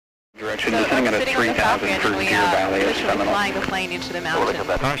actually descending at a 3,000 for gear valley is seminal. Flying the plane into the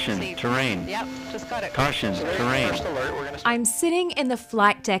mountains. Caution, terrain. Yep, just got it. Caution, terrain. I'm sitting in the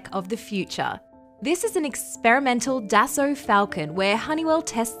flight deck of the future. This is an experimental Dassault Falcon where Honeywell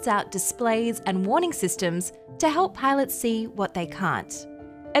tests out displays and warning systems to help pilots see what they can't.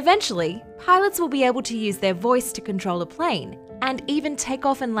 Eventually, pilots will be able to use their voice to control a plane and even take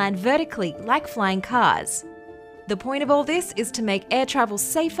off and land vertically like flying cars. The point of all this is to make air travel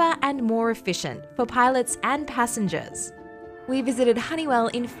safer and more efficient for pilots and passengers. We visited Honeywell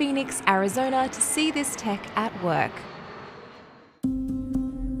in Phoenix, Arizona to see this tech at work.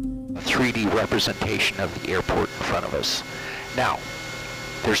 3D representation of the airport in front of us. Now,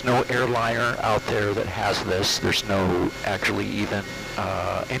 there's no airliner out there that has this. There's no actually even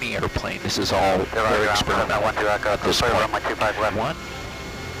any airplane. This is all very experimental at this point. One,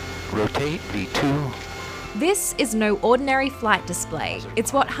 rotate, V2. This is no ordinary flight display.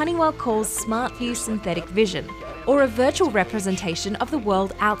 It's what Honeywell calls Smart View Synthetic Vision, or a virtual representation of the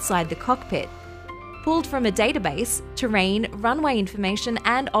world outside the cockpit. Pulled from a database, terrain, runway information,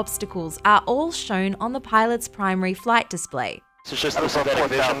 and obstacles are all shown on the pilot's primary flight display. This is just the synthetic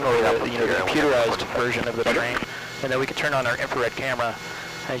vision, or the computerized version of the terrain, and then we can turn on our infrared camera.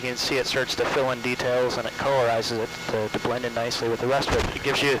 As you can see, it starts to fill in details and it colorizes it to blend in nicely with the rest of it. It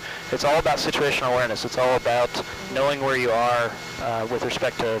gives you, it's all about situational awareness. It's all about knowing where you are with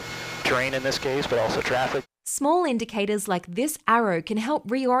respect to terrain in this case, but also traffic. Small indicators like this arrow can help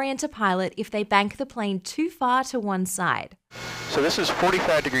reorient a pilot if they bank the plane too far to one side. So this is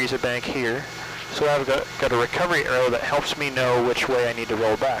 45 degrees of bank here. So I've got a recovery arrow that helps me know which way I need to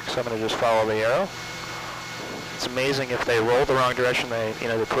roll back. So I'm going to just follow the arrow. It's amazing if they roll the wrong direction, they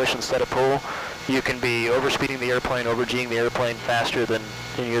push instead of pull. You can be overspeeding the airplane, over-G'ing the airplane faster than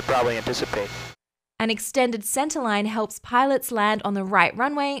you'd probably anticipate. An extended centerline helps pilots land on the right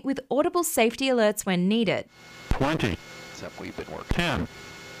runway with audible safety alerts when needed. 20. That we've been working. 10.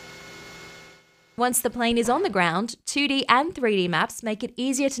 Once the plane is on the ground, 2D and 3D maps make it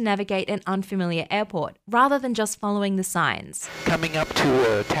easier to navigate an unfamiliar airport, rather than just following the signs. Coming up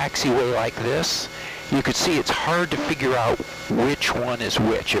to a taxiway like this, you could see it's hard to figure out which one is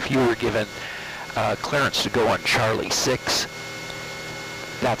which. If you were given clearance to go on Charlie 6,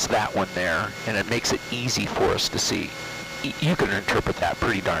 that's that one there, and it makes it easy for us to see. You can interpret that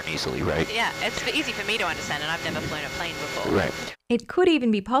pretty darn easily, right? Yeah, it's easy for me to understand, and I've never flown a plane before. Right. It could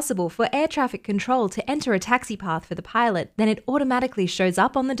even be possible for air traffic control to enter a taxi path for the pilot, then it automatically shows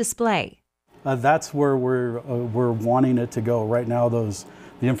up on the display. That's where we're wanting it to go. Right now, the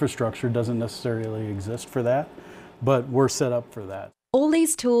infrastructure doesn't necessarily exist for that, but we're set up for that. All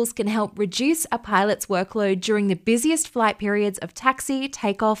these tools can help reduce a pilot's workload during the busiest flight periods of taxi,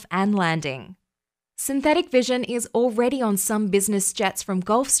 takeoff, and landing. Synthetic vision is already on some business jets from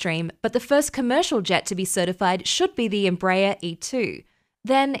Gulfstream, but the first commercial jet to be certified should be the Embraer E2.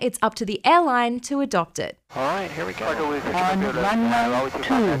 Then it's up to the airline to adopt it. All right, here we go. On runway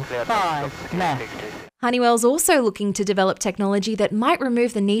 25 left. Honeywell's also looking to develop technology that might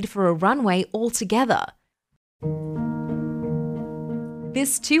remove the need for a runway altogether.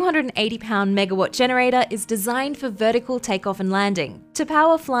 This 280-pound megawatt generator is designed for vertical takeoff and landing, to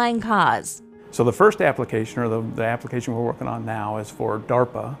power flying cars. So the first application, or the application we're working on now, is for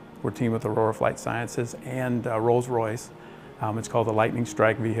DARPA. We're teaming with Aurora Flight Sciences and Rolls-Royce. It's called the Lightning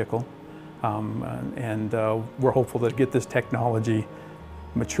Strike Vehicle. We're hopeful to get this technology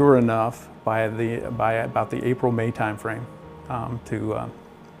mature enough by about the April-May timeframe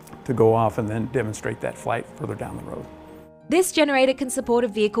to go off and then demonstrate that flight further down the road. This generator can support a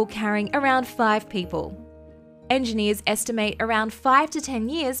vehicle carrying around 5 people. Engineers estimate around 5 to 10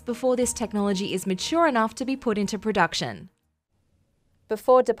 years before this technology is mature enough to be put into production.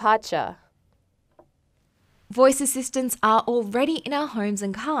 Before departure. Voice assistants are already in our homes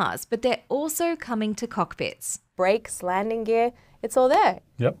and cars, but they're also coming to cockpits. Brakes, landing gear, it's all there.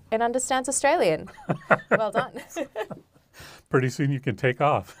 Yep. It understands Australian. Well done. Pretty soon you can take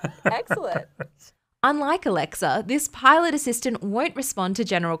off. Excellent. Unlike Alexa, this pilot assistant won't respond to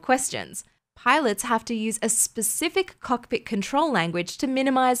general questions. Pilots have to use a specific cockpit control language to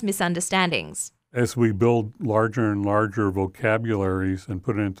minimize misunderstandings. As we build larger and larger vocabularies and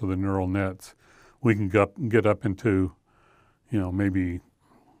put it into the neural nets, we can get up into, maybe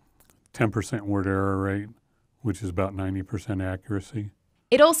 10% word error rate, which is about 90% accuracy.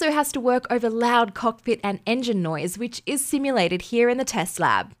 It also has to work over loud cockpit and engine noise, which is simulated here in the test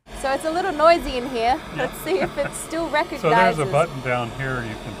lab. So it's a little noisy in here. Let's see if it still recognizes. So there's a button down here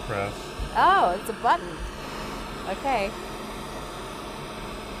you can press. Oh, it's a button. Okay.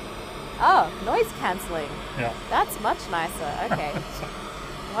 Oh, noise cancelling. Yeah. That's much nicer. Okay.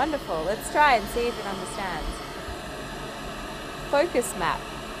 Wonderful. Let's try and see if it understands. Focus map.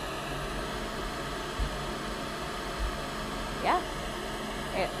 Yeah,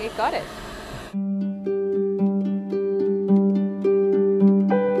 it got it.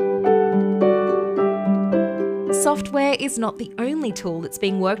 Software is not the only tool that's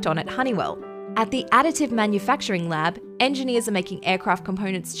being worked on at Honeywell. At the Additive Manufacturing Lab, engineers are making aircraft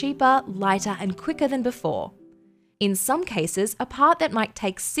components cheaper, lighter, and quicker than before. In some cases, a part that might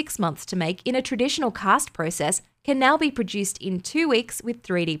take 6 months to make in a traditional cast process can now be produced in 2 weeks with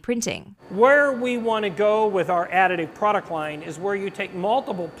 3D printing. Where we want to go with our additive product line is where you take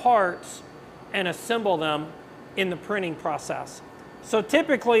multiple parts and assemble them in the printing process. So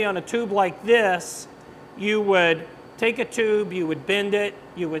typically on a tube like this, you would take a tube, you would bend it,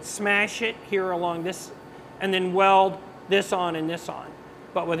 you would smash it here along this, and then weld this on and this on.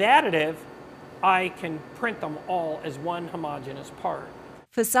 But with additive, I can print them all as one homogeneous part.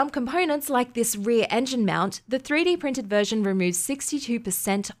 For some components like this rear engine mount, the 3D printed version removes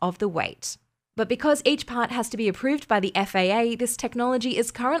 62% of the weight. But because each part has to be approved by the FAA, this technology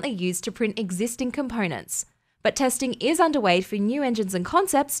is currently used to print existing components. But testing is underway for new engines and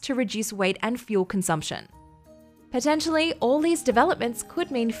concepts to reduce weight and fuel consumption. Potentially, all these developments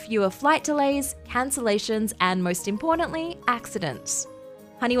could mean fewer flight delays, cancellations, and most importantly, accidents.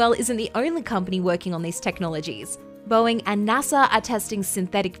 Honeywell isn't the only company working on these technologies. Boeing and NASA are testing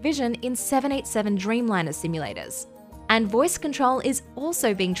synthetic vision in 787 Dreamliner simulators. And voice control is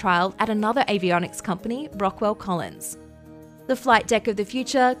also being trialled at another avionics company, Rockwell Collins. The flight deck of the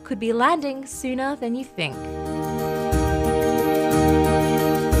future could be landing sooner than you think.